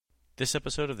This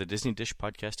episode of the Disney Dish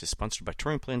Podcast is sponsored by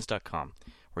TouringPlans.com,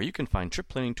 where you can find trip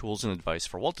planning tools and advice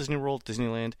for Walt Disney World,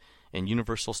 Disneyland, and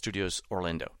Universal Studios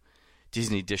Orlando.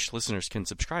 Disney Dish listeners can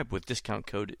subscribe with discount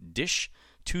code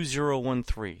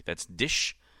DISH2013. That's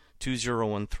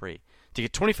DISH2013 to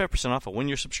get 25% off a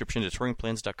one-year subscription to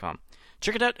TouringPlans.com.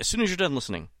 Check it out as soon as you're done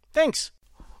listening. Thanks!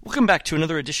 Welcome back to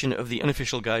another edition of the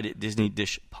Unofficial Guide Disney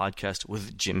Dish Podcast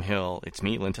with Jim Hill. It's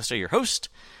me, Len Testa, your host,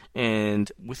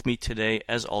 and with me today,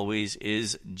 as always,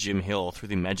 is Jim Hill through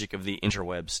the magic of the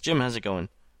interwebs. Jim, how's it going?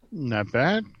 Not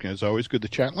bad. As always, good to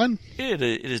chat, Len. It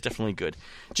is definitely good.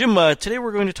 Jim, today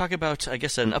we're going to talk about, I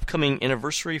guess, an upcoming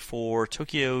anniversary for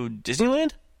Tokyo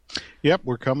Disneyland? Yep,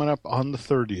 we're coming up on the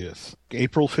 30th.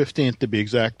 April 15th, to be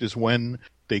exact, is when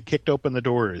they kicked open the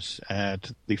doors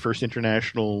at the first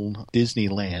international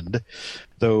Disneyland.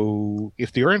 Though,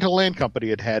 if the Oriental Land Company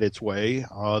had had its way,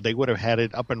 they would have had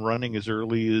it up and running as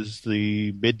early as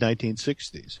the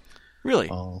mid-1960s.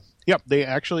 Really? Yep, they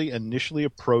actually initially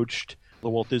approached the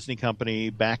Walt Disney Company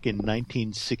back in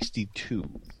 1962.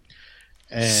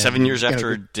 And, 7 years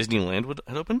after Disneyland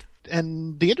had opened?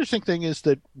 And the interesting thing is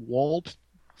that Walt,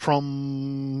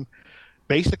 from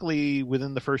basically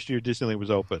within the first year Disneyland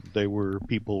was open, there were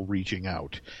people reaching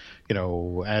out,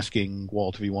 asking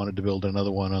Walt if he wanted to build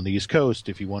another one on the East Coast,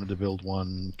 if he wanted to build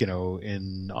one,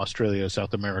 in Australia,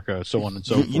 South America, so on and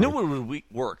so forth. You know what would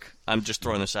work? I'm just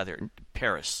throwing this out there.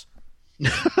 Paris.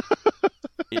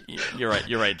 You're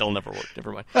right. They'll never work.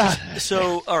 Never mind.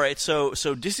 So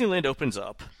Disneyland opens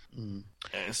up. And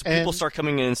people start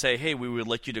coming in and say, "Hey, we would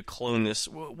like you to clone this."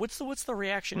 What's the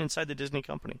reaction inside the Disney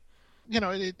company?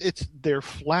 They're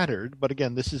flattered, but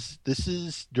again, this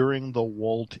is during the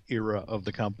Walt era of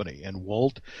the company, and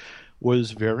Walt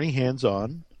was very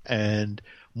hands-on, and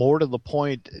more to the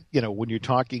point, when you're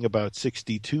talking about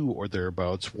 62 or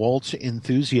thereabouts, Walt's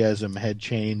enthusiasm had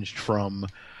changed from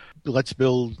let's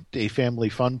build a family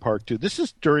fun park to this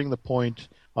is during the point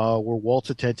where Walt's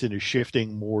attention is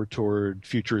shifting more toward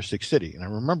futuristic city. And I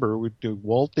remember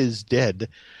Walt is dead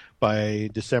by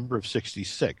December of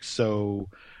 66. So,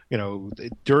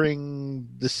 during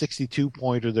the 62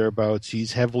 point or thereabouts,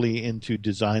 he's heavily into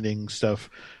designing stuff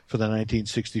for the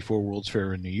 1964 World's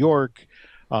Fair in New York.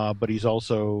 But he's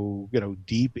also,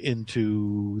 deep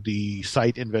into the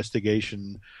site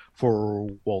investigation for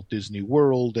Walt Disney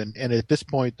World. And at this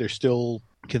point, they're still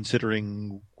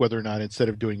considering whether or not, instead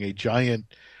of doing a giant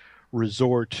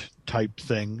resort type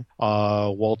thing,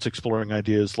 Walt's exploring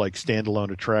ideas like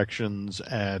standalone attractions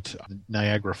at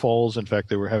Niagara Falls. In fact,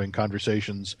 they were having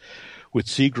conversations with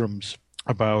Seagram's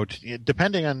about,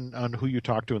 depending on who you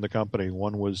talk to in the company.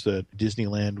 One was that Disney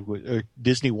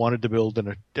wanted to build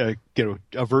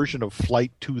a version of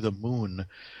Flight to the Moon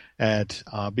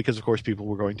because of course people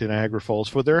were going to Niagara Falls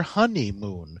for their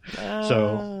honeymoon.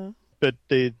 So, but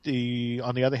on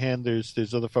the other hand,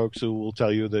 there's other folks who will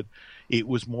tell you that it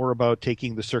was more about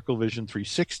taking the Circle Vision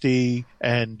 360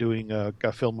 and doing a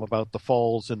film about the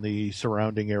falls and the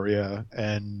surrounding area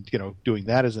and, doing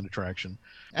that as an attraction.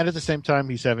 And at the same time,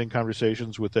 he's having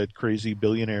conversations with that crazy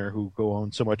billionaire who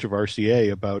owns so much of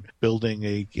RCA about building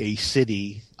a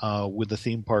city with a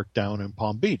theme park down in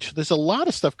Palm Beach. There's a lot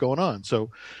of stuff going on. So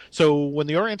when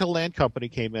the Oriental Land Company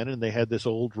came in and they had this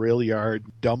old rail yard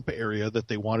dump area that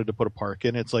they wanted to put a park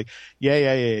in, it's like,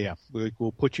 yeah.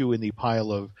 We'll put you in the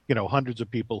pile of, hundreds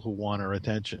of people who want our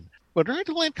attention. But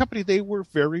Oriental Land Company, they were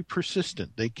very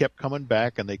persistent. They kept coming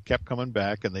back and they kept coming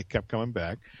back and they kept coming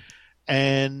back.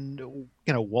 And,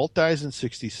 Walt dies in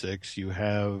 66. You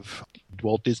have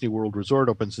Walt Disney World Resort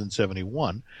opens in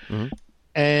 71. Mm-hmm.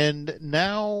 And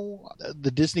now the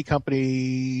Disney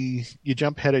company, you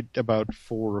jump ahead about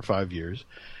 4 or 5 years.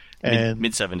 And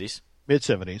Mid-70s.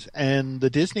 Mid-70s. And the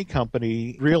Disney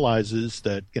company realizes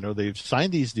that, they've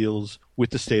signed these deals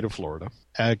with the state of Florida,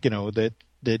 that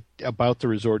about the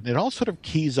resort. And it all sort of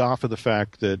keys off of the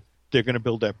fact that they're going to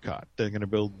build Epcot. They're going to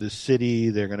build this city.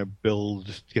 They're going to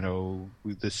build,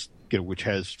 this, which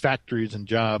has factories and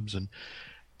jobs.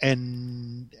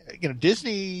 And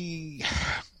Disney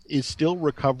is still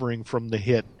recovering from the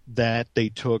hit that they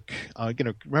took.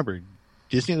 Remember,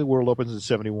 Disney World opens in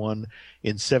 71.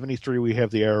 In 73, we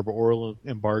have the Arab oil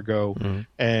embargo,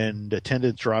 and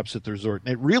attendance drops at the resort.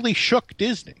 And it really shook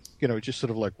Disney. Just sort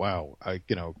of like, wow,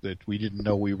 that we didn't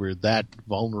know we were that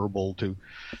vulnerable to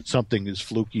something as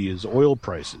fluky as oil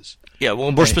prices. Yeah,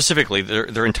 well, more specifically,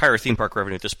 their entire theme park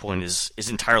revenue at this point is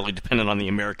entirely dependent on the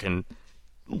American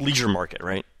leisure market,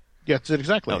 right? Yes,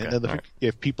 exactly. Okay. And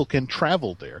if people can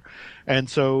travel there. And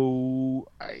so,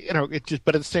 it just,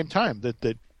 but at the same time, that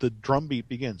the drumbeat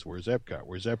begins. Where's Epcot?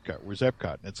 Where's Epcot? Where's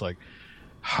Epcot? And it's like,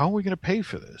 how are we going to pay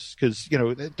for this? Because,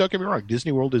 don't get me wrong,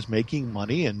 Disney World is making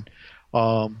money, and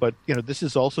but this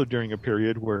is also during a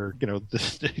period where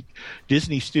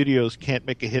Disney Studios can't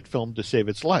make a hit film to save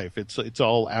its life. It's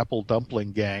all Apple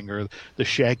Dumpling Gang or the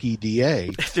Shaggy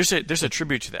DA. There's a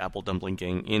tribute to the Apple Dumpling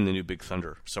Gang in the new Big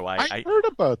Thunder, so I heard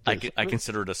about this. I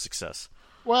consider it a success.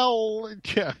 Well,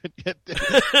 yeah.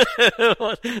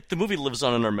 The movie lives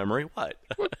on in our memory. What?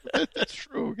 That's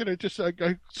true.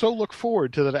 I so look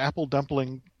forward to that Apple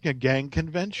Dumpling Gang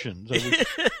convention. So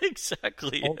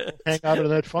Exactly. Hang out in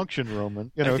that function room,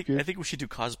 and I think we should do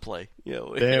cosplay.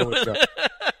 There we go.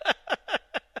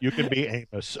 You can be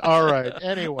Amos. All right.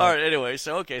 Anyway.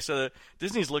 So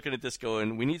Disney's looking at this,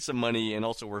 going, we need some money, and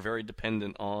also we're very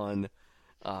dependent on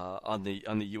the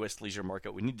U.S. leisure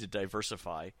market. We need to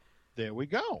diversify. There we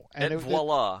go. And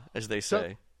voila, as they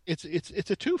say. So it's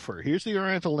a twofer. Here's the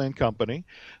Oriental Land Company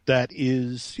that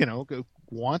is,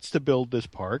 wants to build this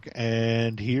park,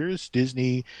 and here's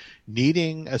Disney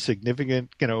needing a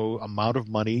significant, amount of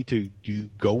money to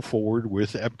go forward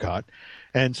with Epcot.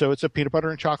 And so it's a peanut butter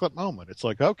and chocolate moment. It's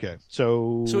like, okay.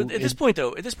 So at this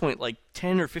point, like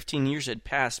 10 or 15 years had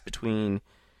passed between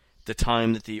the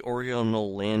time that the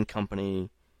Oriental Land Company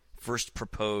first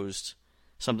proposed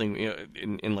something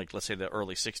in like, let's say, the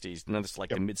early 60s. Now it's like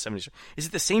the mid 70s. Is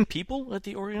it the same people at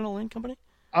the Oriental Land Company?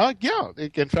 Yeah.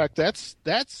 In fact, that's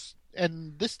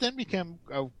and this then became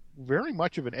very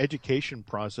much of an education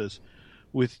process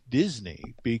with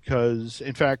Disney, because,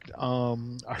 in fact,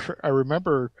 I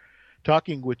remember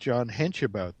talking with John Hench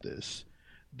about this,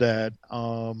 that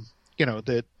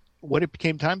that when it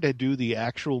became time to do the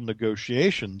actual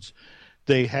negotiations,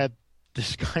 they had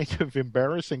this kind of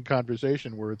embarrassing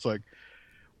conversation where it's like,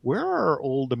 where are our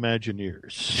old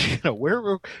Imagineers?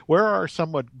 Where are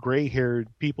somewhat gray-haired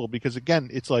people? Because again,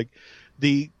 it's like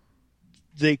they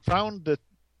found that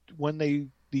when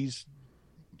these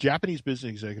Japanese business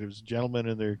executives, gentlemen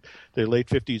in their late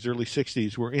 50s, early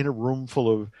 60s, were in a room full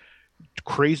of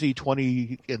crazy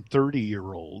 20 and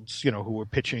 30-year-olds, who were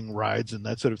pitching rides and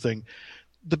that sort of thing.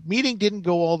 The meeting didn't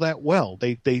go all that well.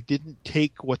 They didn't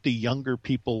take what the younger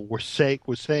people were saying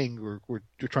or were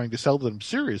trying to sell them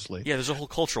seriously. Yeah, there's a whole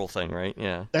cultural thing, right?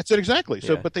 Yeah, that's it exactly.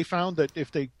 So, yeah. But they found that if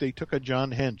they took a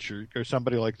John Hench or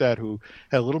somebody like that who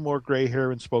had a little more gray hair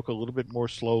and spoke a little bit more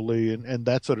slowly and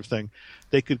that sort of thing,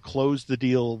 they could close the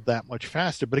deal that much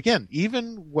faster. But again,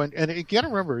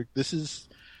 remember, this is,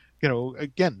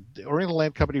 again, the Oriental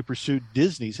Land Company pursued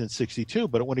Disney since 62,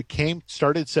 but when it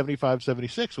started 75,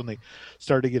 76, when they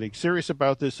started getting serious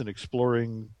about this and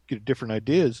exploring different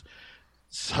ideas,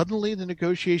 suddenly the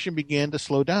negotiation began to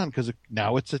slow down, because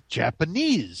now it's a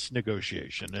Japanese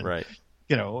negotiation. And, right.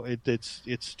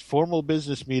 It's formal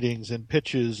business meetings and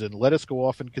pitches, and let us go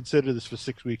off and consider this for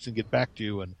 6 weeks and get back to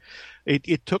you. And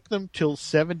it took them till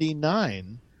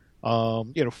 79,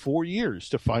 4 years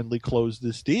to finally close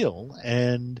this deal.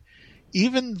 And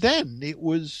even then it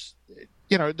was,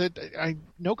 I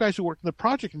know guys who worked in the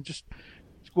project, and just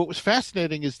what was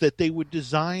fascinating is that they would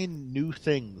design new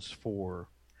things for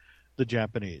the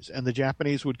Japanese, and the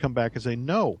Japanese would come back and say,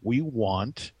 no, we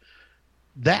want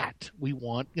that. We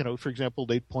want, for example,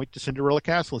 they'd point to Cinderella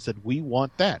Castle and said, we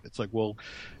want that. It's like, well,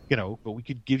 but we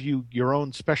could give you your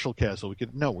own special castle.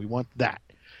 We want that.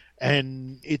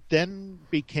 And it then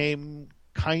became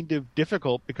kind of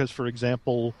difficult because, for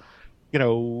example,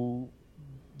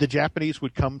 the Japanese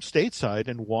would come stateside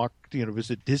and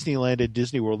visit Disneyland and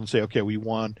Disney World and say, okay, we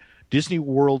want Disney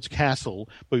World's castle,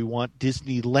 but we want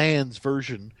Disneyland's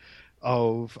version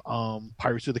of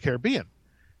Pirates of the Caribbean.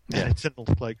 Yeah. And it's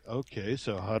like, okay,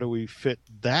 so how do we fit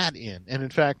that in? And in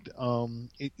fact,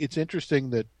 it's interesting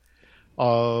that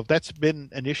that's been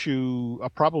a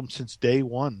problem since day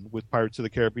one with Pirates of the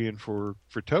Caribbean for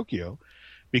Tokyo,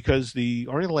 because the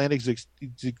Oriental Land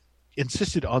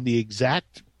insisted on the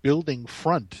exact building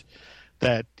front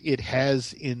that it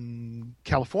has in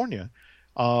California.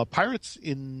 Pirates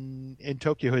in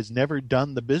Tokyo has never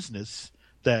done the business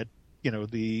that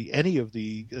any of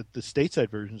the stateside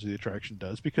versions of the attraction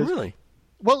does, because really,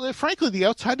 well, frankly, the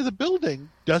outside of the building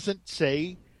doesn't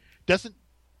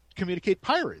communicate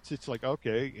pirates. It's like,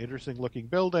 okay, interesting looking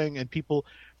building, and people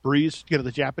breeze,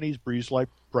 the Japanese breeze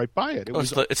right by it.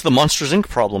 It's the Monsters Inc.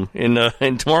 problem in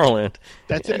Tomorrowland.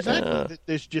 That's exactly.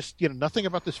 There's just nothing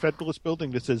about this Federalist building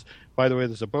that says, by the way,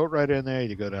 there's a boat right in there.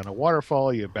 You go down a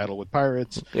waterfall, you battle with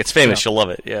pirates. It's famous. You'll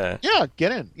love it. Yeah. Yeah,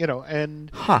 get in.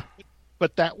 And huh.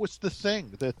 But that was the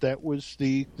thing. That was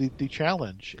the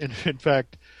challenge. And in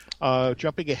fact,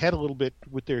 jumping ahead a little bit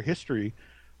with their history,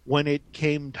 when it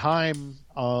came time,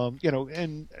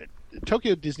 and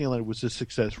Tokyo Disneyland was a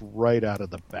success right out of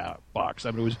the box.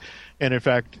 I mean, it was, and in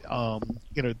fact,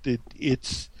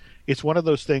 it's one of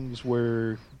those things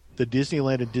where the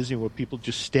Disneyland and Disney, where people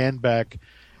just stand back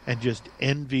and just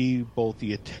envy both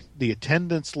the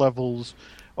attendance levels,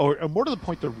 or more to the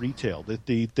point, the retail.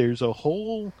 There's a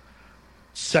whole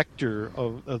sector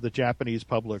of the Japanese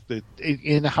public that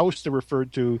in a house they're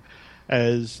referred to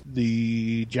as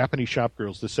the Japanese shop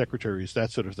girls, the secretaries,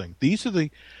 that sort of thing. These are the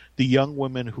young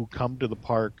women who come to the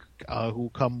park,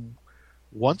 who come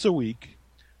once a week.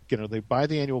 They buy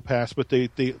the annual pass, but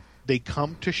they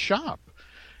come to shop.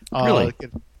 Really?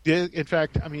 In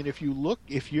fact, I mean, if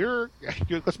you're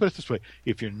let's put it this way: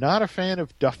 if you're not a fan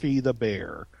of Duffy the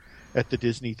Bear at the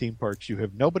Disney theme parks, you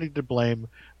have nobody to blame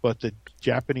but the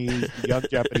young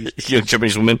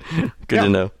Japanese women. Good to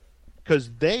know. Because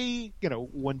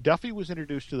when Duffy was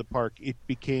introduced to the park, it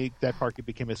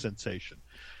became a sensation,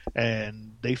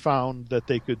 and they found that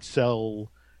they could sell,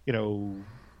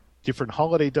 different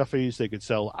holiday Duffys. They could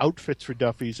sell outfits for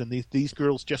Duffys, and these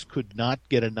girls just could not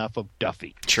get enough of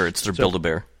Duffy. Sure, it's their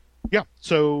Build-A-Bear. Yeah,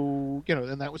 so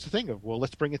and that was the thing of, well,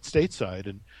 let's bring it stateside,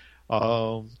 and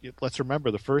let's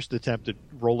remember the first attempt at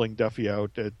rolling Duffy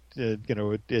out at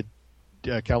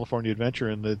California Adventure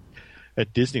and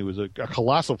at Disney was a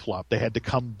colossal flop. They had to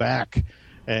come back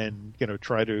and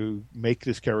try to make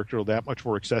this character that much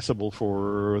more accessible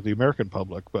for the American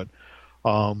public. But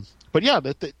yeah,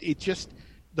 it just,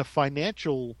 the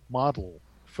financial model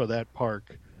for that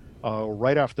park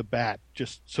right off the bat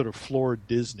just sort of floored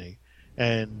Disney.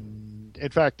 And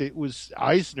in fact, it was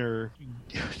Eisner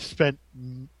spent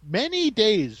many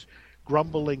days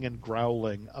grumbling and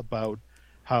growling about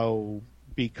how,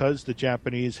 because the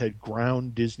Japanese had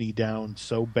ground Disney down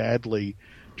so badly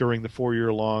during the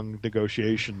 4-year-long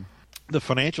negotiation, the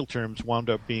financial terms wound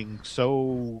up being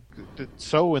so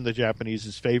in the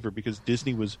Japanese's favor, because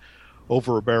Disney was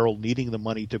over a barrel needing the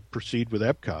money to proceed with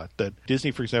Epcot, that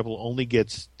Disney, for example, only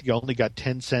got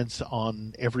 10 cents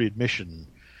on every admission.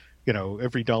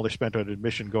 Every dollar spent on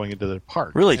admission going into the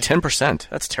park. Really, 10%?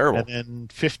 That's terrible. And then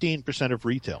 15% of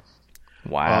retail.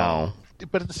 Wow.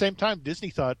 But at the same time, Disney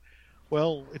thought,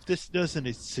 well, if this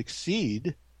doesn't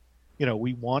succeed,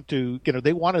 we want to,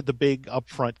 they wanted the big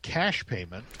upfront cash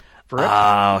payment for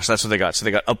Epcot. Oh, so that's what they got. So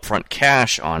they got upfront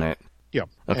cash on it. Yeah.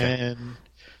 Okay.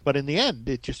 But in the end,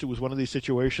 it was one of these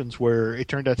situations where it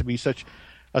turned out to be such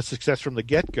a success from the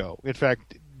get-go. In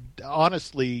fact,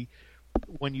 honestly,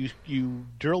 when you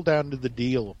drill down into the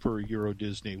deal for Euro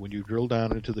Disney, when you drill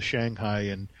down into the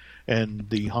Shanghai and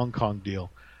the Hong Kong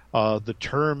deal, the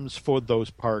terms for those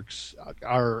parks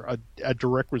are a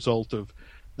direct result of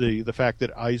the fact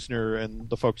that Eisner and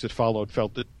the folks that followed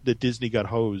felt that Disney got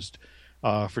hosed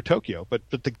for Tokyo. But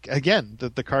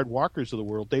the card walkers of the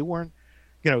world, they weren't,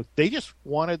 they just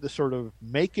wanted to sort of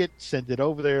make it, send it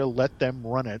over there, let them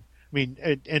run it. I mean,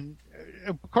 and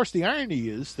of course the irony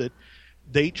is that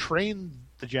they trained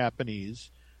the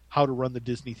Japanese how to run the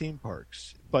Disney theme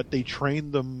parks, but they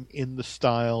trained them in the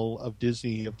style of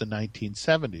Disney of the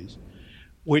 1970s,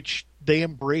 which they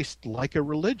embraced like a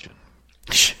religion.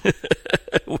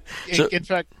 In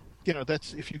fact,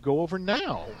 that's, if you go over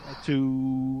now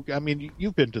to, I mean,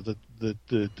 you've been to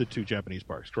the two Japanese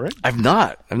parks, correct? I've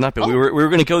not, but we were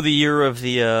going to go the year of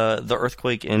the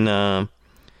earthquake in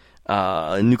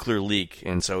nuclear leak,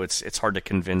 and so it's hard to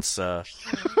convince.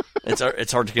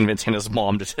 It's hard to convince Hannah's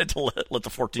mom to let the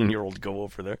 14-year-old go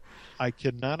over there. I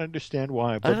cannot understand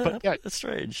why, but yeah, it's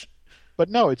strange. But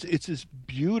no, it's this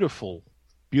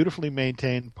beautifully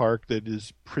maintained park that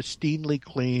is pristinely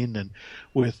clean, and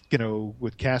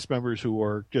with cast members who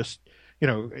are just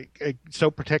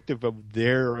so protective of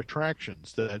their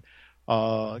attractions that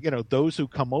those who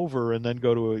come over and then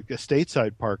go to a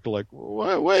stateside park are like,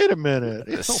 wait a minute,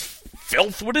 this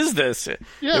filth. What is this?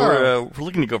 Yeah, we're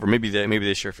looking to go over. Maybe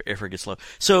this year if it gets slow.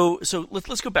 So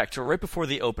let's go back to right before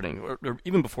the opening, or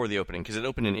even before the opening, because it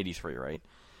opened in '83, right?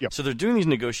 Yep. So they're doing these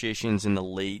negotiations in the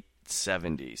late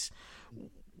 '70s.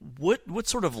 What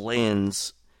sort of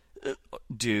lands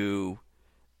do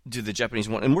the Japanese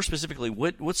want, and more specifically,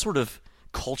 what sort of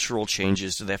cultural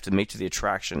changes do they have to make to the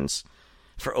attractions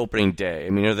for opening day? I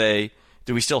mean,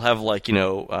 do we still have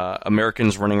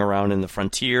Americans running around in the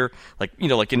frontier, like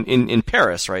in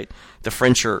Paris, right? The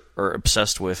French are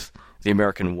obsessed with the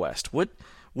American West. What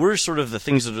are sort of the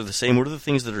things that are the same? What are the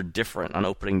things that are different on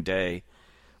opening day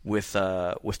with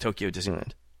Tokyo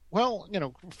Disneyland? Well,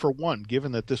 for one,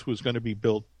 given that this was going to be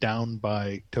built down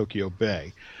by Tokyo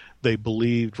Bay, they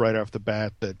believed right off the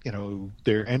bat that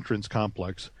their entrance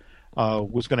complex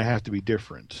was going to have to be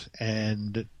different.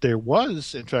 And there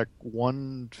was, in fact,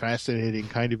 one fascinating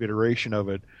kind of iteration of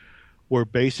it where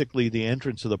basically the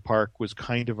entrance of the park was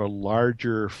kind of a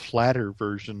larger, flatter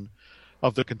version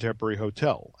of the Contemporary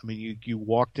Hotel. I mean, you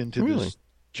walked into this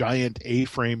giant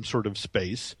A-frame sort of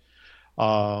space.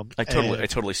 I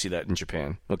totally see that in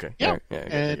Japan. Okay. Yeah.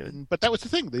 Yeah, but that was the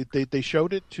thing. They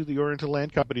showed it to the Oriental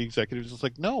Land Company executives. It's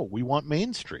like, no, we want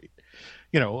Main Street.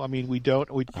 I mean, we get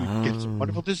some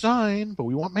wonderful design, but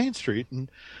we want Main Street.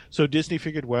 And so Disney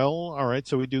figured, well, all right,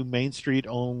 so we do Main Street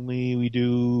only. We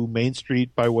do Main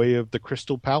Street by way of the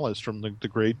Crystal Palace from the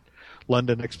great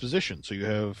London Exposition. So you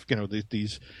have,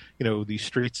 these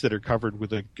streets that are covered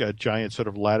with a giant sort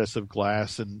of lattice of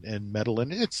glass and metal.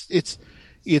 And it's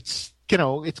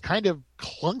kind of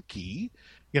clunky,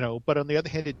 but on the other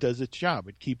hand, it does its job.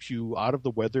 It keeps you out of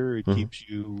the weather. It keeps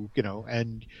you,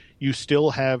 and you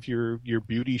still have your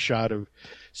beauty shot of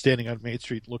standing on Main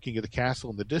Street looking at the castle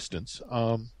in the distance.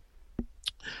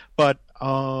 But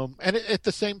at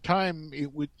the same time,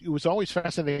 it was always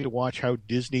fascinating to watch how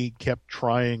Disney kept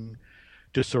trying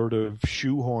to sort of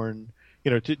shoehorn,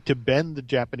 to bend the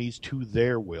Japanese to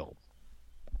their will.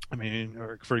 I mean,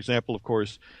 for example, of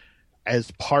course,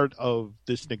 as part of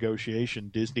this negotiation,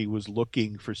 Disney was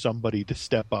looking for somebody to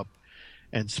step up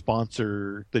and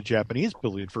sponsor the Japanese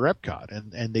pavilion for Epcot,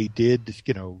 and they did,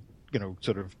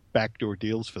 sort of backdoor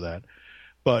deals for that.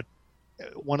 But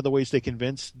one of the ways they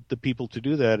convinced the people to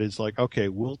do that is like, okay,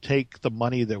 we'll take the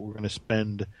money that we're going to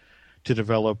spend to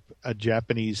develop a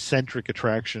Japanese-centric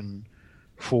attraction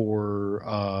for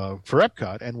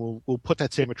Epcot, and we'll put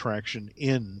that same attraction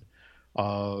in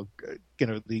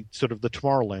the sort of the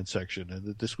Tomorrowland section,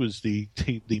 and this was the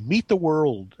Meet the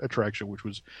World attraction, which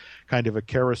was kind of a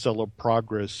carousel of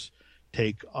progress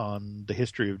take on the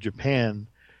history of Japan,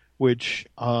 which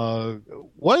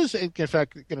was, in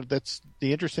fact, that's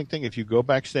the interesting thing. If you go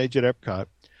backstage at Epcot,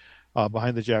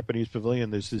 behind the Japanese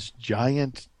pavilion, there's this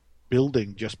giant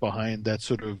building just behind that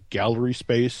sort of gallery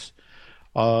space.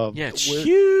 It's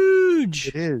huge.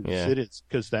 It is. Yeah. It is,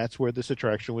 because that's where this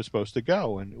attraction was supposed to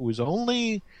go, and it was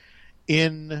only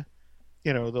in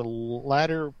the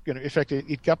latter. In fact,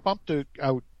 it got bumped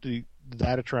out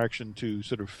that attraction to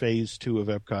sort of phase 2 of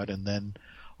Epcot, and then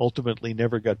ultimately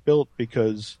never got built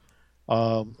because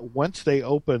once they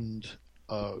opened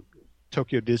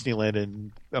Tokyo Disneyland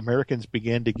and Americans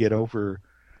began to get over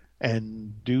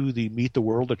and do the Meet the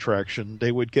World attraction,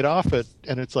 they would get off it,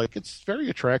 and it's like, it's very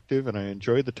attractive, and I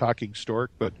enjoy the talking stork,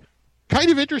 but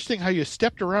kind of interesting how you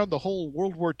stepped around the whole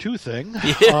World War II thing.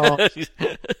 Yeah.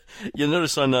 You'll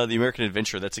notice on the American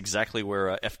Adventure, that's exactly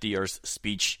where FDR's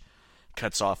speech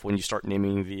cuts off when you start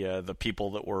naming the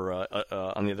people that were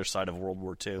on the other side of World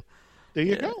War II. There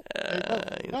you go.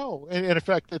 No, and in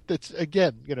fact, that's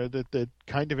again, that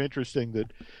kind of interesting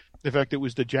that. In fact, it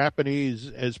was the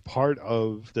Japanese, as part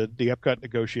of the Epcot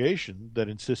negotiation, that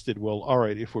insisted, well, all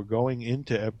right, if we're going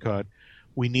into Epcot,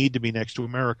 we need to be next to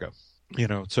America.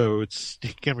 So it's,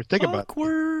 you can't think about it.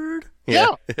 Awkward.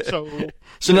 Yeah. So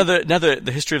now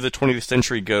the history of the 20th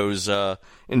century goes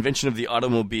invention of the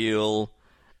automobile,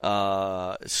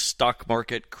 stock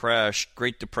market crash,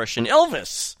 Great Depression,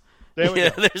 Elvis. There we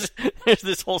go. There's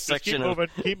this whole section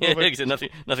keep moving.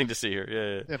 Nothing to see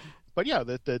here. Yeah. But yeah,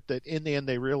 that in the end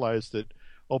they realized that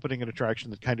opening an attraction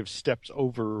that kind of steps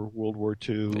over World War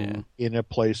II in a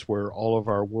place where all of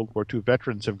our World War II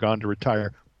veterans have gone to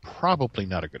retire, probably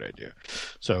not a good idea.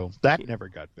 So that never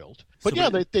got built. But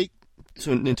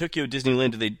So in Tokyo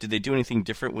Disneyland, did they do anything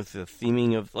different with the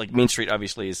theming of, like, Main Street?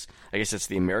 Obviously is, I guess it's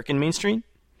the American Main Street.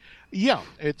 Yeah,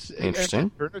 it's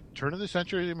interesting. Turn of the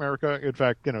century America. In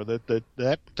fact,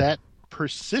 that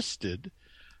persisted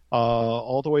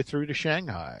all the way through to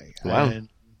Shanghai. Wow. And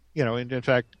in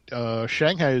fact,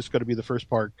 Shanghai is going to be the first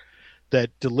park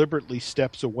that deliberately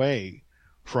steps away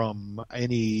from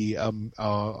any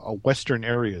Western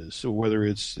areas, so whether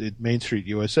it's Main Street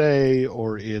USA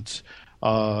or it's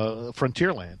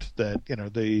Frontierland. That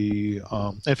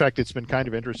in fact, it's been kind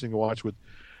of interesting to watch with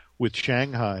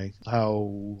Shanghai,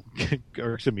 with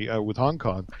Hong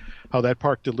Kong, how that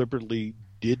park deliberately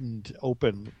didn't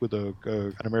open with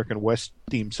an American West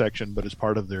themed section, but as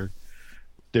part of their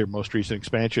most recent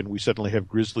expansion, we suddenly have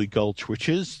Grizzly Gulch, which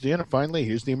is, finally,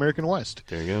 here's the American West.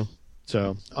 There you go.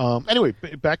 So, anyway,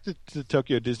 back to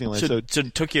Tokyo Disneyland. So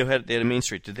Tokyo they had a Main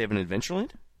Street. Did they have an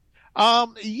Adventureland?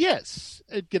 Yes,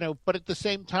 but at the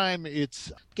same time,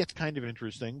 it gets kind of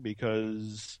interesting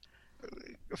because,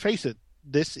 face it,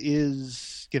 this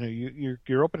is,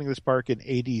 you're opening this park in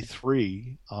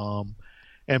 '83,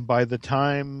 and by the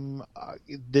time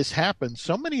this happened,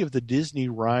 so many of the Disney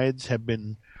rides have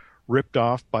been ripped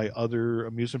off by other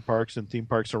amusement parks and theme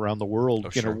parks around the world. Oh,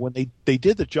 sure. When they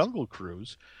did the Jungle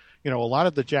Cruise, a lot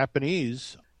of the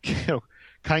Japanese,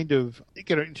 kind of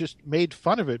just made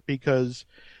fun of it because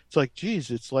it's like,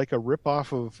 geez, it's like a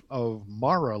ripoff of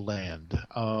Mara Land,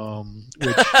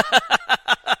 which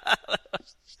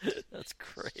That's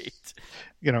great.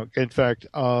 in fact,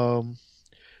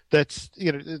 that's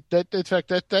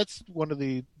that's one of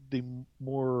the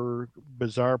more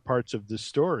bizarre parts of this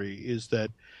story is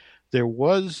that there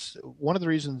was one of the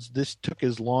reasons this took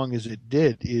as long as it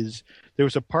did is there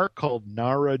was a park called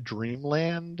Nara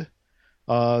Dreamland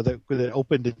that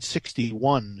opened in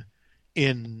 '61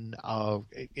 in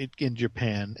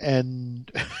Japan,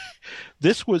 and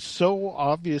this was so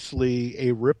obviously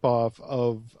a ripoff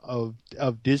of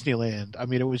Disneyland. I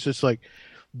mean, it was just like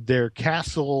their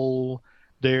castle,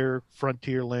 their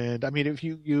Frontierland. I mean, if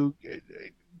you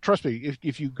trust me,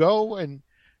 if you go and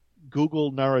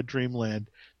Google Nara Dreamland,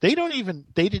 they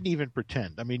didn't even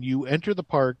pretend. I mean, you enter the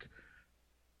park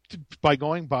by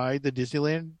going by the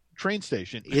Disneyland train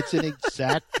station. It's an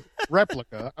exact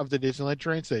replica of the Disneyland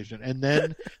train station. And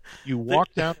then you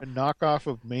walk down a knockoff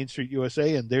of Main Street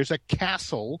USA, and there's a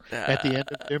castle at the end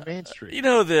of their Main Street. You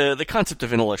know, the concept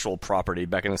of intellectual property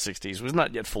back in the 60s was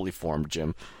not yet fully formed,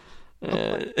 Jim.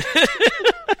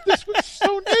 This was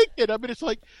so naked. I mean, it's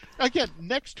like, again,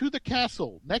 next to the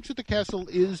castle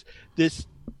is this,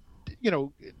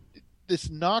 this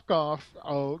knockoff,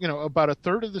 about a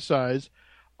third of the size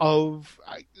of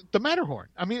the Matterhorn.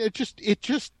 I mean, it just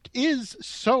is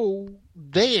so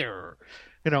there,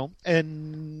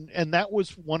 and that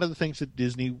was one of the things that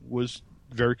Disney was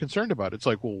very concerned about. It's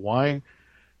like, well, why,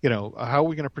 how are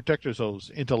we going to protect ourselves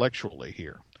intellectually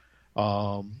here?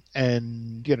 And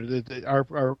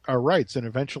our rights, and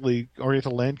eventually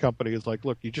Oriental Land Company is like,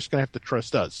 look, you're just gonna have to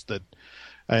trust us.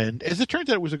 And as it turns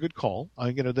out, it was a good call.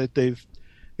 That they've,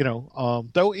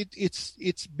 though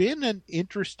it's been an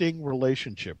interesting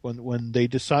relationship when they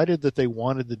decided that they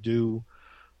wanted to do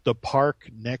the park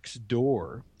next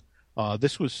door.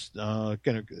 This was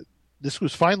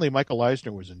finally Michael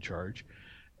Eisner was in charge,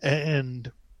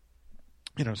 and.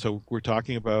 So we're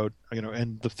talking about,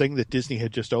 and the thing that Disney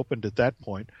had just opened at that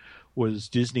point was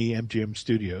Disney MGM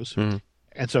Studios. Mm-hmm.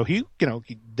 And so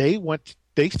they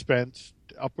spent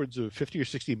upwards of $50 or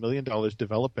 $60 million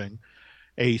developing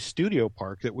a studio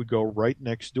park that would go right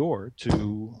next door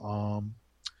to,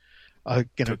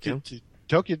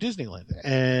 Tokyo Disneyland,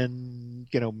 and,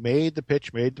 made the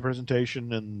pitch, made the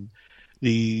presentation, and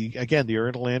the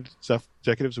Oriental Land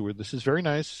executives were, this is very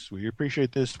nice. We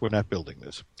appreciate this. We're not building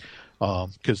this.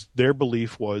 Because their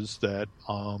belief was that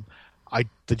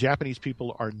the Japanese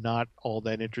people are not all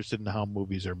that interested in how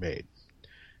movies are made,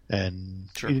 and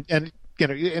sure. and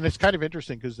it's kind of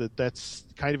interesting because that's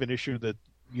kind of an issue that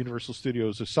Universal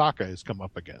Studios Osaka has come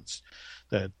up against.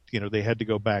 That they had to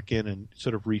go back in and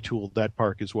sort of retool that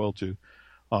park as well to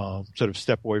sort of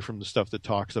step away from the stuff that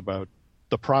talks about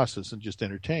the process and just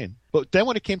entertain. But then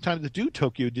when it came time to do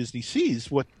Tokyo Disney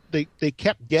Seas, what they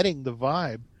kept getting the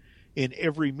vibe in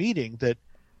every meeting that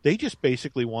they just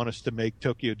basically want us to make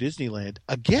Tokyo Disneyland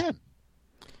again.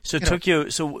 So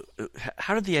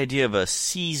how did the idea of a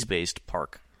seas-based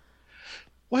park?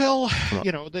 Well,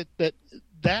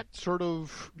 that sort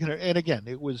of, and again,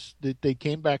 it was, they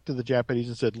came back to the Japanese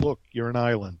and said, look, you're an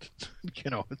island.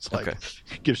 It's like,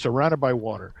 you're surrounded by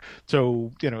water.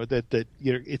 So, that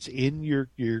it's in your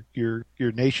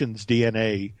nation's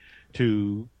DNA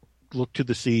to look to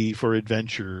the sea for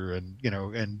adventure and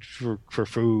and for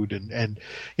food and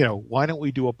why don't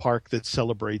we do a park that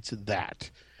celebrates that,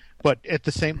 but at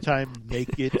the same time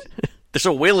make it there's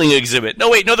a whaling exhibit. No,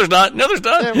 there's not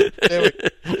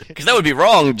because that would be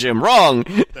wrong, Jim. Wrong.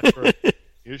 That's right.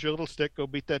 Here's your little stick, go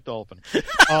beat that dolphin.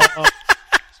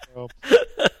 Oh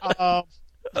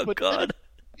God,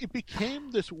 it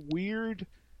became this weird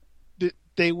that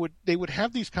they would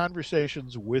have these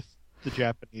conversations with the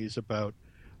Japanese about,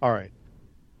 all right,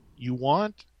 you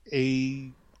want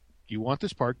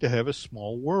this park to have a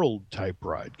small world type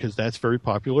ride because that's very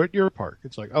popular at your park.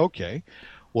 It's like, okay,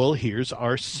 well, here's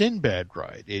our Sinbad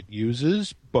ride. It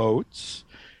uses boats.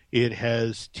 It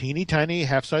has teeny tiny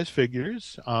half-size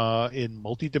figures in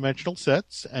multi-dimensional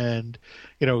sets and,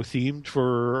 themed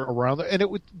for around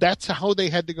that's how they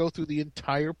had to go through the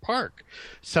entire park,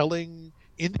 selling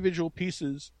individual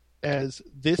pieces as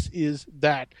this is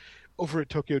that. Over at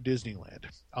Tokyo Disneyland,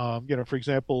 for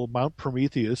example, Mount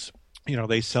Prometheus,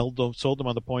 they sold them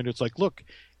on the point. It's like, look,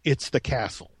 it's the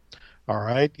castle. All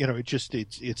right,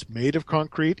 it's made of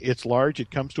concrete. It's large. It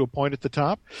comes to a point at the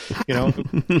top. And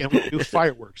we do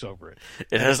fireworks over it.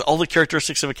 It has all the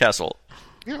characteristics of a castle.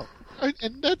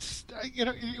 And that's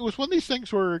it was one of these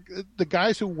things where the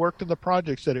guys who worked on the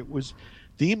project said it was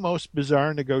the most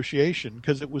bizarre negotiation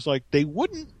because it was like they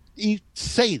wouldn't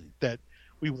say that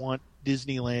we want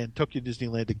Disneyland, Tokyo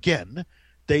Disneyland again,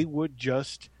 they would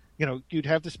just, you'd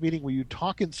have this meeting where you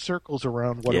talk in circles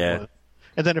around what it was,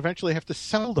 and then eventually have to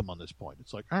sell them on this point.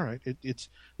 It's like, all right, it's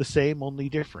the same, only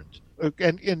different.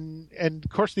 And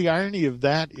of course, the irony of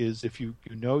that is, if you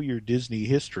know your Disney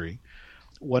history,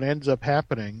 what ends up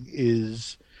happening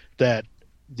is that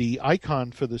the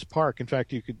icon for this park, in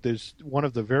fact, there's one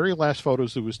of the very last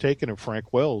photos that was taken of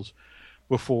Frank Wells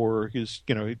before his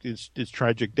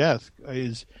tragic death,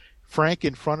 is Frank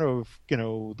in front of,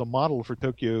 the model for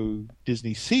Tokyo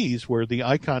Disney Seas, where the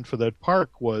icon for that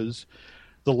park was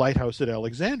the lighthouse at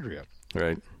Alexandria.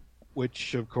 Right.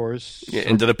 Which, of course,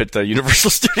 ended up at the Universal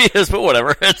Studios, but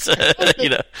whatever. It's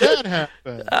that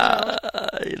happened.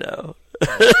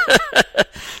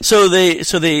 So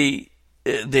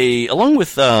they along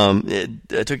with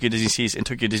Tokyo Disney Seas and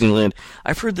Tokyo Disneyland,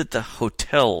 I've heard that the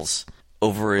hotels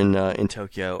over in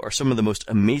Tokyo are some of the most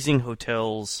amazing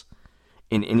hotels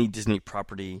in any Disney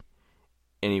property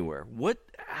anywhere.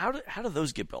 How do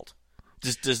those get built?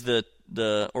 Does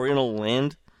the Oriental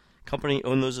Land Company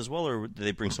own those as well, or do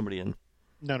they bring somebody in?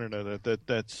 No.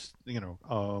 That's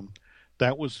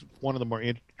that was one of the more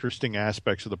interesting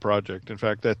aspects of the project. In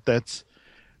fact, that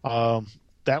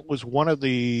was one of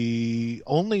the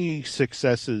only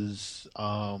successes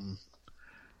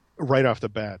right off the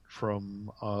bat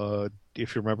from,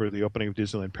 if you remember, the opening of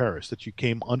Disneyland Paris, that you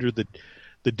came under the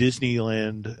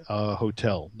Disneyland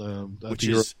hotel, which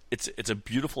is it's a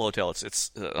beautiful hotel.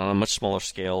 It's on a much smaller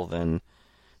scale than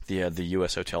the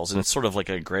U.S. hotels, and it's sort of like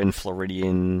a Grand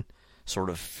Floridian sort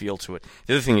of feel to it.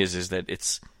 The other thing is that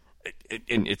it's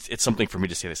something for me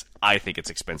to say this. I think it's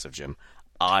expensive, Jim.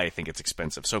 I think it's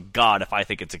expensive. So God, if I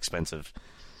think it's expensive.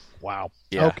 Wow.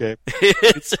 Yeah. Okay.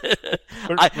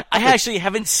 I actually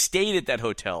haven't stayed at that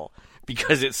hotel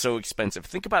because it's so expensive.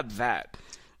 Think about that.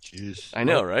 Jeez. I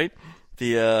know, right?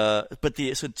 So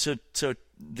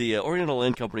the Oriental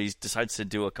Land Company decides to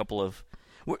do a couple of.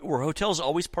 Were hotels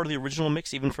always part of the original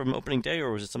mix, even from opening day,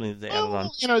 or was it something that they added on?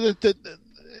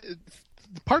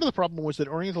 The part of the problem was that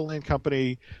Oriental Land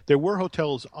Company, there were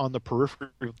hotels on the periphery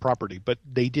of the property, but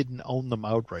they didn't own them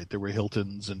outright. There were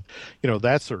Hiltons and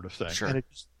that sort of thing. Sure.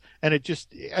 And it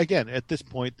just again, at this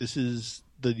point, this is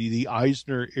the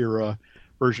Eisner era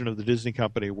version of the Disney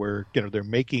company, where they're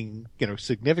making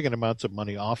significant amounts of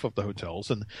money off of the hotels,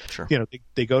 and sure.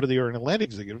 They go to the Oriental Land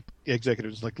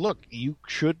executives like, look, you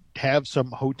should have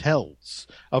some hotels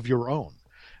of your own.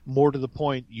 More to the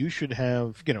point, you should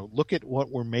have look at what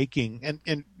we're making,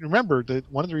 and remember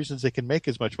that one of the reasons they can make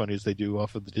as much money as they do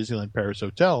off of the Disneyland Paris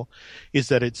hotel is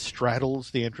that it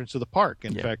straddles the entrance of the park.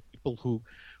 In fact, people who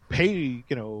pay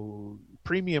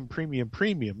premium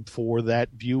for that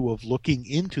view of looking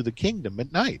into the kingdom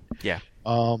at night. Yeah.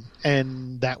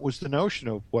 And that was the notion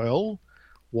of, well,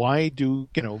 why do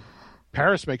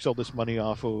Paris makes all this money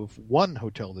off of one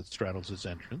hotel that straddles its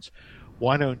entrance?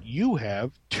 Why don't you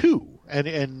have two?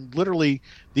 And literally,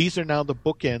 these are now the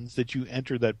bookends that you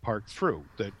enter that park through.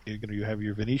 That you have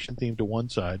your Venetian theme to one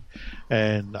side,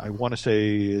 and I want to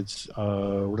say it's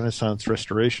Renaissance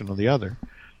Restoration on the other.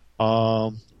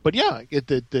 But yeah,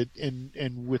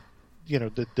 and with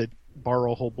that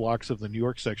borrow whole blocks of the New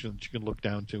York section that you can look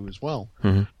down to as well.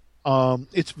 Mm-hmm.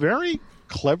 It's very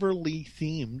cleverly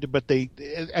themed, but they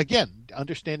again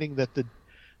understanding that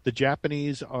the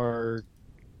Japanese are,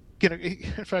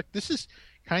 in fact, this is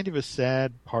kind of a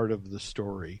sad part of the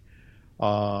story,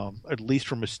 at least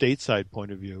from a stateside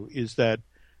point of view, is that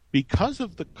because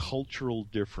of the cultural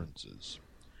differences,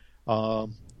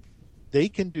 they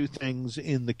can do things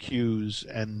in the queues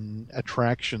and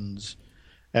attractions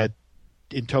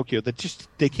in Tokyo that just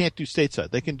they can't do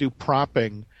stateside. They can do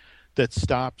propping that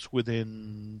stops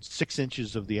within 6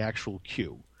 inches of the actual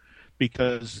queue,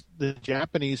 because the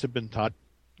Japanese have been taught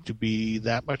to be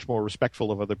that much more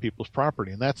respectful of other people's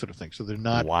property and that sort of thing. So they're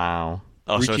not. Wow.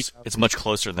 Oh, so it's much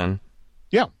closer then.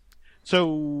 Yeah.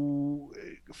 So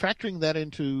factoring that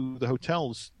into the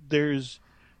hotels, there's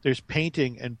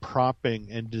painting and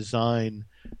propping and design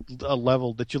a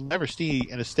level that you'll never see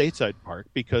in a stateside park,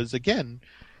 because again,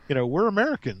 we're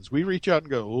Americans. We reach out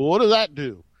and go, well, what does that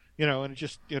do? And it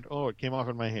just, it came off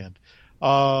in my hand.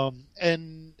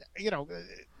 And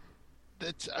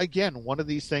that's again one of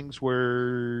these things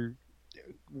where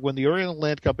when the Oriental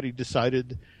Land Company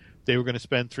decided they were going to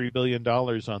spend $3 billion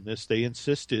on this, they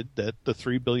insisted that the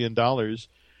 $3 billion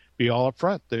be all up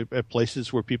front. They're at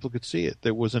places where people could see it.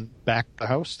 There wasn't back the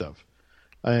house stuff.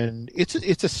 And it's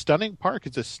a stunning park.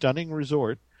 It's a stunning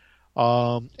resort.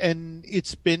 And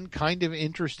it's been kind of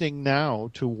interesting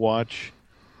now to watch,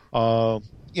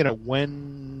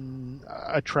 when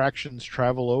attractions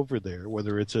travel over there,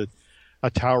 whether it's a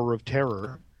Tower of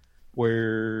Terror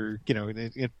where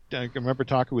I remember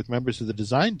talking with members of the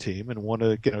design team, and one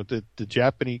of the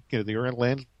Japanese the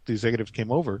Orlando executives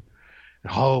came over.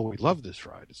 Oh, we love this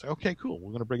ride. It's like, okay, cool. We're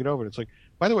going to bring it over. And it's like,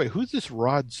 by the way, who's this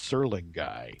Rod Serling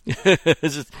guy?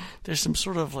 There's some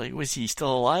sort of was he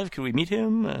still alive? Could we meet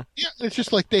him? Yeah, it's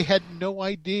just like they had no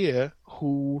idea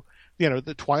who,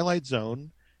 the Twilight Zone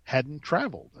hadn't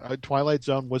traveled. Twilight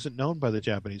Zone wasn't known by the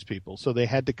Japanese people, so they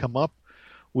had to come up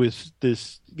with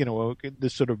this,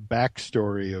 this sort of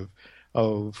backstory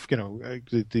of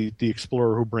the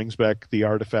explorer who brings back the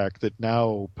artifact that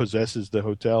now possesses the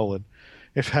hotel. And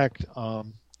in fact,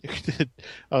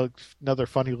 another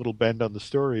funny little bend on the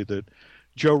story that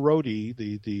Joe Rohde,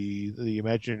 the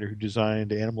Imagineer who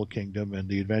designed Animal Kingdom and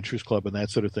the Adventures Club and that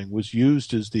sort of thing, was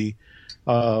used as the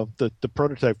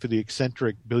prototype for the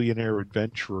eccentric billionaire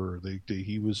adventurer.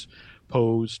 He was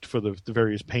posed for the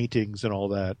various paintings and all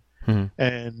that. Mm-hmm.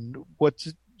 And what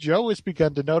Joe has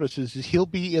begun to notice is he'll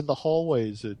be in the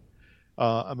hallways at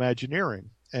Imagineering,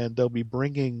 and they'll be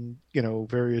bringing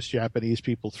various Japanese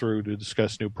people through to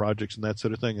discuss new projects and that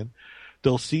sort of thing, and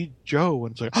they'll see Joe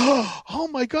and it's like, oh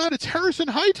my God, it's Harrison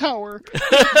Hightower.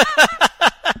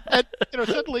 And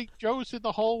suddenly Joe's in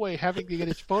the hallway having to get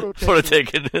his photo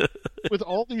taken with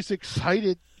all these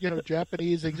excited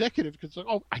Japanese executives, because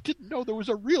I didn't know there was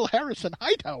a real Harrison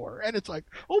Hightower. And it's like,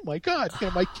 oh my God,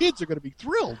 my kids are going to be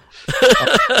thrilled.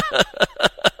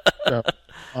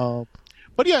 But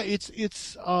yeah,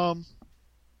 it's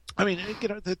I mean,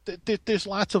 there's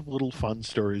lots of little fun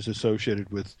stories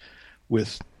associated with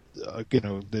this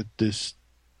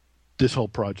whole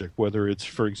project. Whether it's,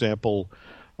 for example,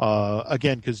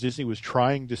 again, because Disney was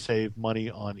trying to save money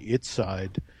on its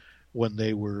side when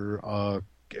they were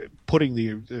putting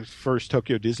the first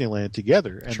Tokyo Disneyland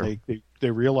together, and sure.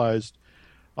 they realized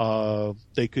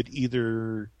they could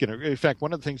either in fact,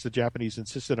 one of the things the Japanese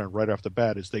insisted on right off the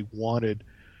bat is they wanted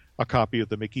a copy of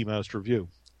the Mickey Mouse Revue,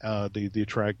 the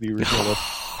original.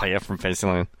 Yeah, from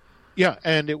Fantasyland. Yeah,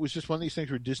 and it was just one of these things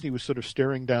where Disney was sort of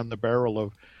staring down the barrel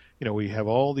of, we have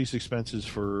all these expenses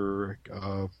for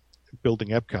building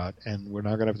Epcot, and we're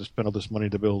not going to have to spend all this money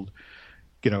to build,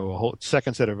 a whole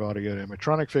second set of audio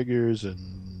animatronic figures,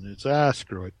 and it's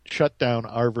screw it, shut down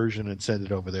our version and send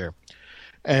it over there.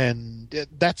 And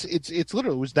it's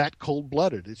literally, it was that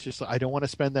cold-blooded. It's just, I don't want to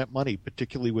spend that money,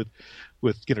 particularly with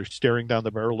staring down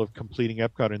the barrel of completing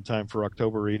Epcot in time for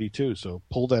October '82. So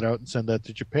pull that out and send that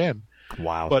to Japan.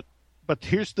 Wow. But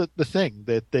here's the thing,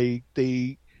 that they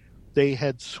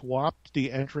had swapped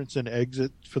the entrance and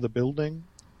exit for the building,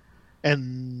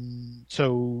 and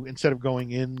so instead of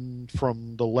going in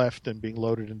from the left and being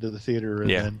loaded into the theater, and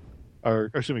then,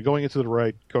 or excuse me, going into the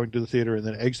right, going to the theater, and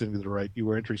then exiting to the right, you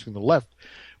were entering from the left.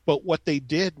 But what they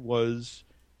did was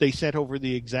they sent over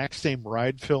the exact same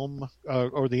ride film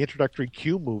or the introductory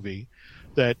Q movie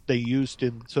that they used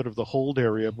in sort of the hold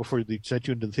area before they sent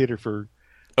you into the theater for.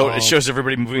 Oh, it shows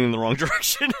everybody moving in the wrong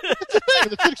direction.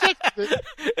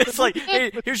 It's like,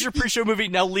 hey, here's your pre-show movie,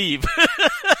 now leave.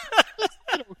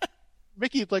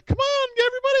 Mickey's like, come on,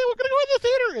 everybody, we're going to go in the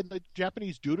theater. And the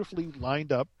Japanese dutifully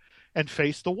lined up and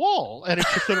faced the wall. And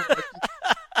it's just sort of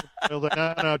like,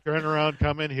 no, turn around,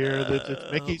 come in here.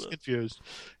 Mickey's confused.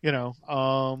 Yeah,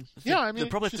 I mean, they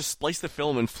probably have to splice the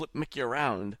film and flip Mickey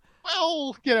around.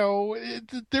 Well,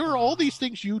 there are all these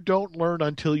things you don't learn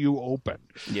until you open.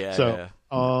 Yeah. So,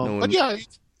 but yeah,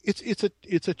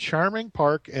 it's a charming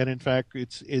park, and in fact,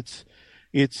 it's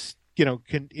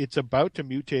about to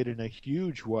mutate in a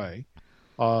huge way.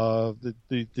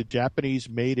 The Japanese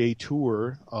made a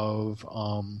tour of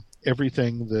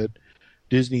everything that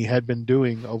Disney had been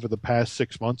doing over the past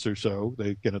 6 months or so.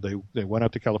 They went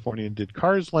out to California and did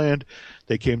Cars Land.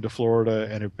 They came to Florida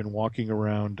and have been walking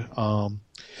around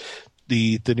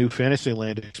the new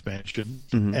Fantasyland expansion.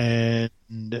 Mm-hmm. And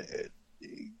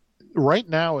right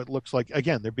now it looks like,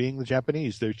 again, they're being the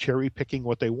Japanese. They're cherry picking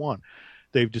what they want.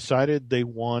 They've decided they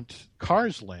want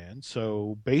Cars Land.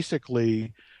 So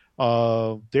basically,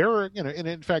 and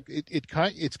in fact,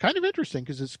 it's kind of interesting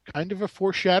because it's kind of a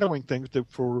foreshadowing thing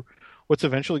for what's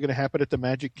eventually going to happen at the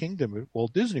Magic Kingdom at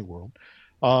Walt Disney World.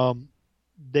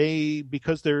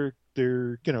 Because they're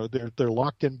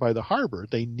locked in by the harbor,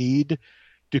 they need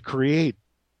to create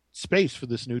space for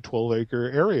this new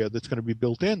 12-acre area that's going to be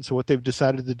built in. So what they've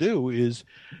decided to do is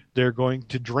they're going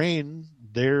to drain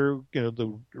the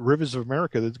rivers of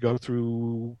America that go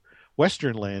through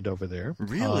Western land over there.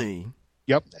 Really?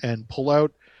 Yep, and pull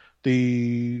out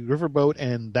the riverboat,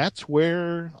 and that's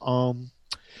where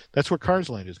Cars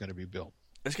Land is going to be built.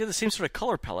 It's got the same sort of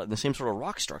color palette and the same sort of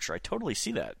rock structure. I totally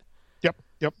see that. Yep.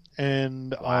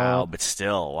 And wow, but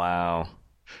still, wow.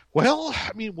 Well,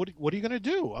 I mean, what are you going to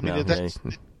do? I No, mean,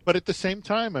 but at the same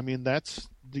time, I mean, that's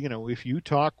if you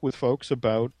talk with folks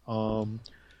about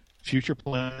future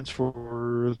plans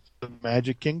for the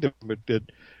Magic Kingdom at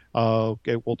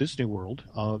Walt Disney World,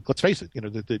 let's face it,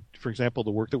 for example,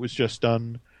 the work that was just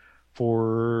done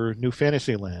for New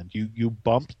Fantasyland, you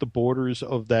bumped the borders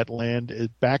of that land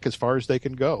back as far as they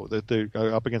can go, that they're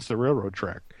up against the railroad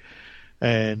track.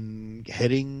 And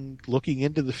looking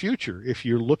into the future, if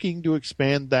you're looking to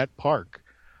expand that park,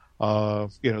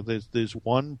 there's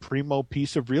one primo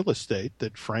piece of real estate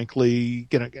that, frankly,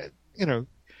 if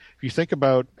you think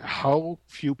about how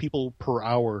few people per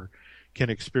hour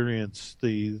can experience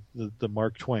the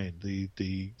Mark Twain, the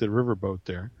riverboat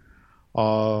there.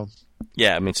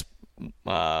 Yeah, I mean,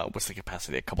 what's the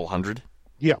capacity? A couple hundred?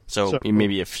 Yeah. So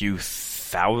maybe a few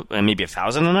thousand, maybe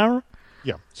 1,000 an hour?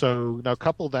 Yeah. So now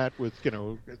couple that with,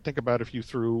 think about if you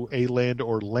threw a land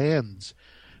or lands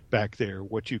back there,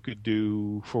 what you could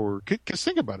do because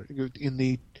think about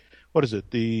it. What is it?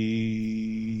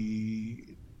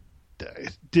 Didn't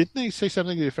they say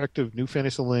something to the effect of New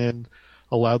Fantasyland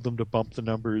allowed them to bump the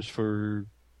numbers for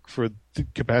the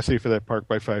capacity for that park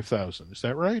by 5,000? Is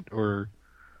that right? Or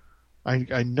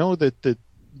I know that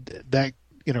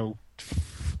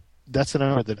that's an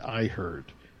number that I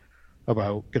heard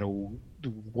about,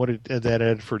 what that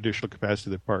added for additional capacity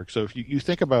of the park. So if you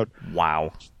think about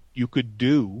you could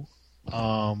do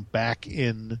back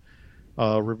in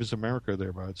Rivers of America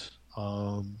thereabouts.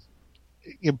 But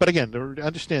again,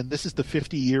 understand this is the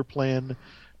 50-year plan,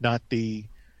 not the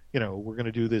we're going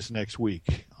to do this next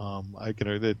week.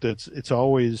 It's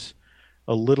always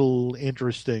a little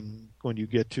interesting when you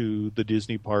get to the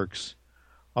Disney parks.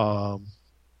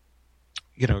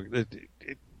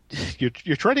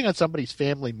 You're treading on somebody's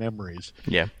family memories.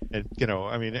 Yeah. And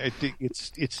I mean,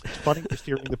 it's funny just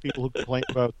hearing the people who complain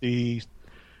about the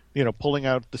pulling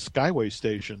out the Skyway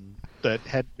station that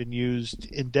had been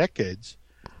used in decades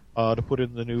to put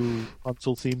in the new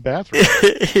Hansel themed bathroom.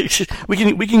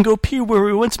 we can go pee where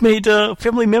we once made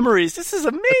family memories. This is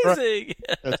amazing.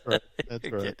 That's right.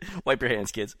 That's right. Wipe your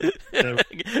hands, kids.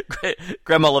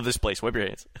 Grandma loved this place. Wipe your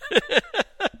hands.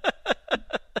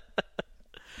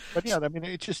 But yeah, I mean,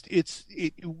 it's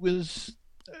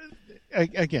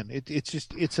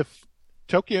a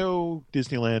Tokyo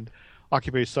Disneyland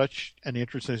occupies such an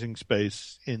interesting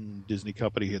space in Disney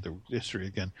company history.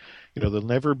 Again, there'll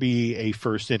never be a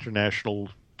first international,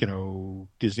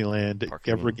 Disneyland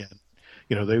ever again.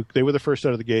 They were the first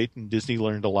out of the gate, and Disney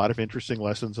learned a lot of interesting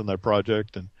lessons on that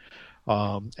project,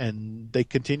 and they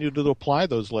continue to apply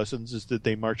those lessons as that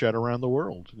they march out around the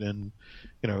world. And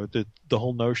the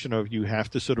whole notion of you have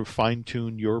to sort of fine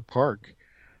tune your park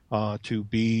to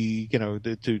be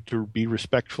to be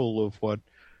respectful of what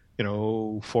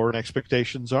foreign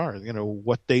expectations are.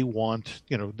 What they want.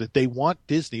 That they want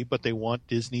Disney, but they want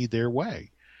Disney their way.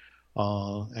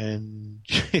 And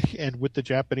and with the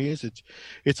Japanese,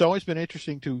 it's always been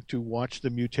interesting to watch the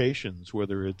mutations,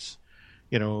 whether it's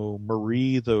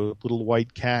Marie, the little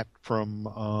white cat from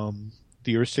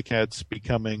the Aristocats,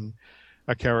 becoming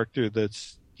a character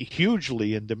that's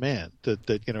hugely in demand. Yeah,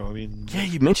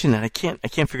 you mentioned that. I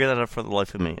can't figure that out for the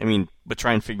life of me. I mean, but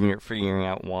figuring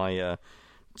out why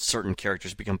certain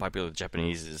characters become popular with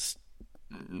Japanese is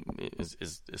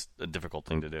a difficult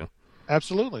thing to do.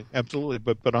 Absolutely.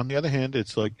 But on the other hand,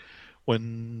 it's like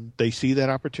when they see that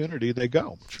opportunity, they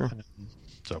go. Sure.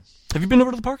 So, have you been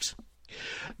over to the parks?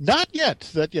 Not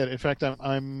yet. In fact,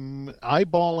 I'm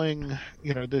eyeballing.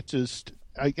 That just.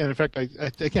 In fact,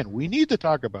 again, we need to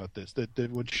talk about this. That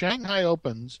when Shanghai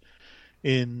opens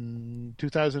in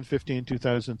 2015,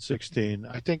 2016,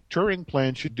 I think touring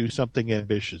plans should do something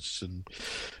ambitious and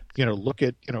look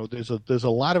at there's a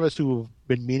lot of us who have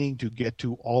been meaning to get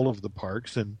to all of the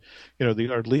parks and or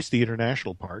at least the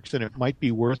international parks, and it might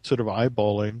be worth sort of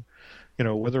eyeballing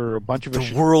whether a bunch of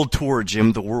us world tour,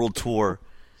 Jim, the world tour.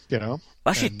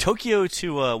 Actually, Tokyo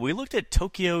to we looked at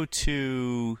Tokyo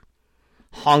to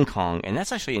Hong Kong, and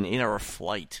that's actually an 8-hour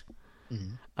flight.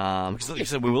 Mm-hmm. Because like I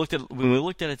said, when we looked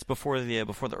at it before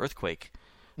the earthquake,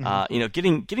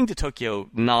 getting to Tokyo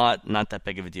not that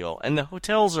big of a deal, and the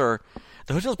hotels by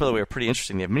the way are pretty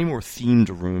interesting. They have many more themed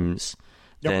rooms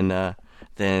than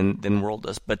World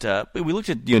does. But we looked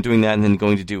at doing that and then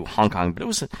going to do Hong Kong, but it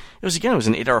was an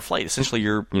 8-hour flight. Essentially,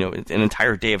 you're an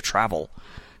entire day of travel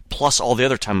plus all the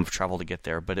other time of travel to get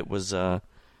there. But it was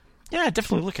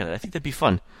definitely look at it. I think that'd be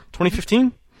fun.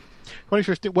 2015.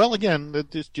 2015. Well, again,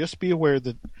 just be aware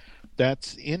that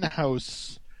that's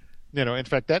in-house. In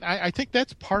fact, that I think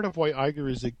that's part of why Iger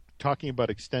is talking about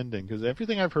extending, because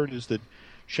everything I've heard is that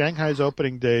Shanghai's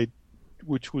opening date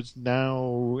which was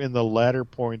now in the latter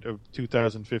point of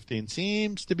 2015,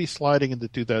 seems to be sliding into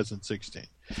 2016.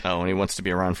 Oh, and he wants to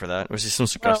be around for that. Was he some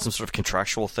sort of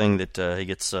contractual thing that he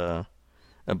gets a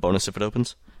bonus if it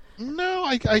opens? No,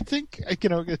 I think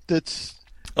it's.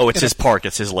 Oh, it's his park.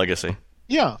 It's his legacy.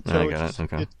 Yeah, so I got it.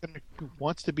 Okay. it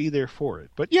wants to be there for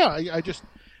it. But yeah, I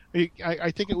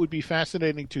think it would be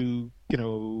fascinating to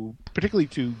particularly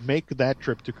to make that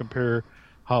trip to compare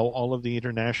how all of the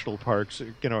international parks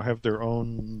have their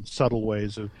own subtle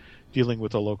ways of dealing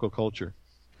with the local culture.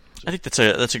 I think that's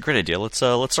a great idea. Let's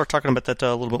start talking about that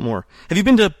a little bit more. Have you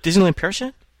been to Disneyland Paris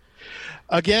yet?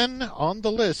 Again, on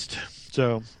the list.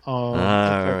 So, all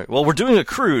right. Well, we're doing a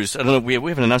cruise. I don't know. We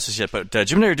haven't announced this yet, but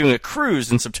Jim and I are doing a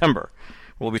cruise in September.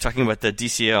 We'll be talking about the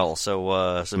DCL.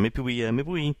 So maybe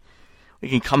we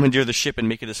can commandeer the ship and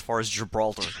make it as far as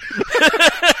Gibraltar.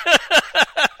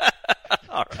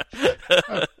 All right.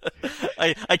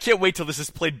 I can't wait till this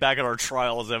is played back at our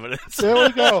trial as evidence. There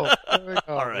we go.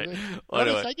 All right. Well,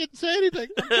 anyway. I didn't say anything.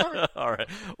 I'm sorry. All right.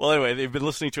 Well, anyway, they've been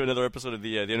listening to another episode of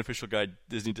the Unofficial Guide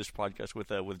Disney Dish podcast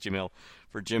with Jim Hill.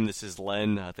 For Jim, this is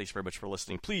Len. Thanks very much for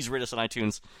listening. Please rate us on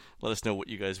iTunes. Let us know what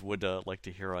you guys would like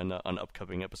to hear on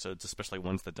upcoming episodes, especially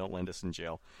ones that don't land us in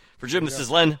jail. For Jim, this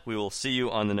is Len. We will see you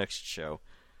on the next show.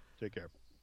 Take care.